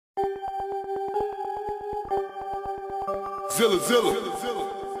Zilla.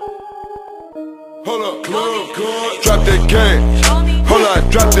 Hold up, club, good. Drop that gang. Hold on,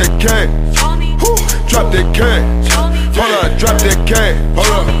 drop that gang. Drop that gang. Hold on, drop that gang. Hold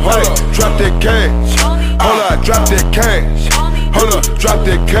up, drop that gang. Hold on, drop that gang. Hold up, drop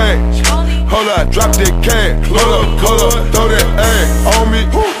that gang. Hold on, drop that gang. Hold up, throw that ass on me.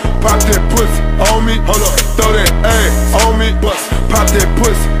 Pop that pussy on me. Hold up, throw that ass on me. Pop that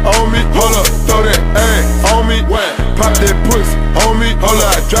pussy on me. Hold up, throw that ass on me. Pop that pussy on me. Hold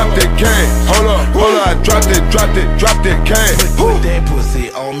up, drop that gang. Hold up, drop that gang. Put that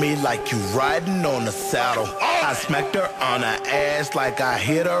pussy on me like you riding on a saddle. I smacked her on her ass like I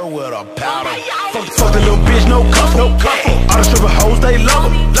hit her with a paddle. Fuck the little bitch, no couple. All the stripper hoes, they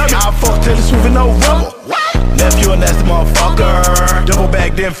love them. I fuck till it's with no rubber. Nephew a nasty motherfucker. Double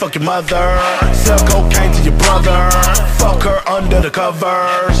back then fuck your mother. Sell cocaine to your brother. Fuck her under the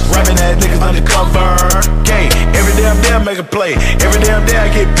covers. Rapping ass niggas undercover. Gang, every damn day I make a play. Every damn day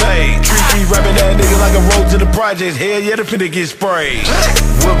I get paid. Treat rapping ass niggas like a road to the projects. Hell yeah, the finna get sprayed.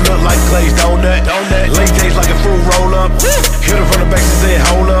 Whip look like glazed donut. Late taste like a fruit roll up. Hit her from the back, she said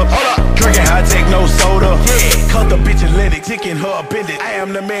hold up. Drinking high tech, no soda. Cut the bitch and let it. Ticking her appendix. I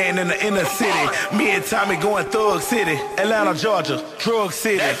am the man in the inner city. Me and Tommy going Thug City, Atlanta, Georgia, Drug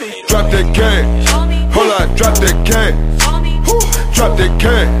City. Drop that gang. Hold on, drop that gang. Drop that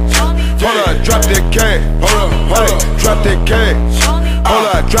gang. Hold on, drop that gang. Hold on, drop that gang. Hold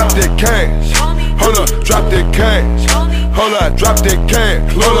on, drop that gang. Hold up, drop that gang. Hold on, drop that gang.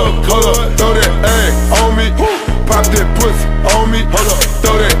 Hold up, throw that ass on me. Pop that pussy on me. Hold up,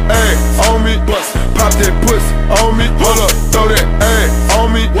 throw that ass on me. Pop that pussy on me. Hold up, throw that ass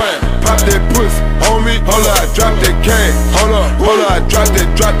on me. Pop that pussy on me. Hold up, drop that gang. Hold up, drop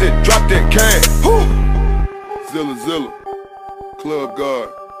that gang. Zilla, Club God,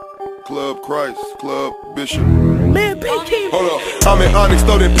 Club Christ, Club Bishop. Man, BeatKing. Hold up, I'm in Onyx,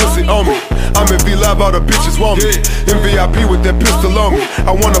 throw that pussy on me. I'm in V-Live, all the bitches want me. In VIP with that pistol on me.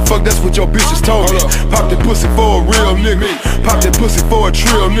 I wanna fuck, that's what your bitches told me. Pop that pussy for a real nigga. Pop that pussy for a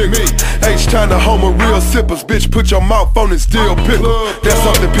trill nigga. H time to home of real sippers. Bitch, put your mouth on this deal pickle. That's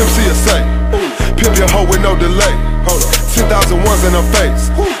something Pimp C will say. Pimp your hoe with no delay. 10,000 ones in her face.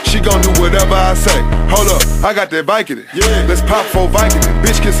 She gon' do whatever I say. Hold up, I got that Viking. Let's pop for Viking.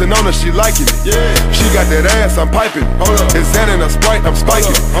 Bitch kissing on her, she liking it. She got that ass, I'm piping. It's Xan and a Sprite, I'm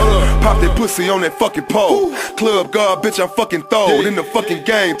spiking. Pop that pussy on that fucking pole. Club God, bitch, I'm fucking throwed in the fucking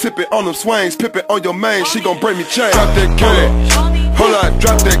game. Tip it on them swings, pip it on your main. She gon' bring me change. Drop that gang. Hold on,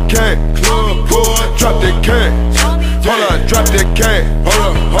 drop that gang. Club God, drop that gang. Hold on, drop that gang.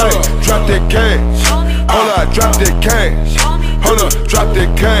 Hold up, drop that gang. Hold on, drop that gang. Hold up, drop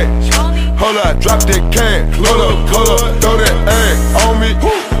that gang. Hold up, drop that gang. Hold up, throw that ass on me.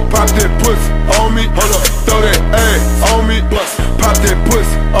 Pop that pussy on me. Hold up, throw that ass on me. Pop that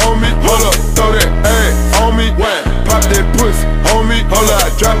pussy on me. Hold up, throw that ass on me. Pop that pussy on me. Hold up,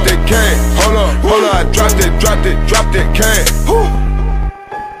 drop that gang. Hold up, drop that gang.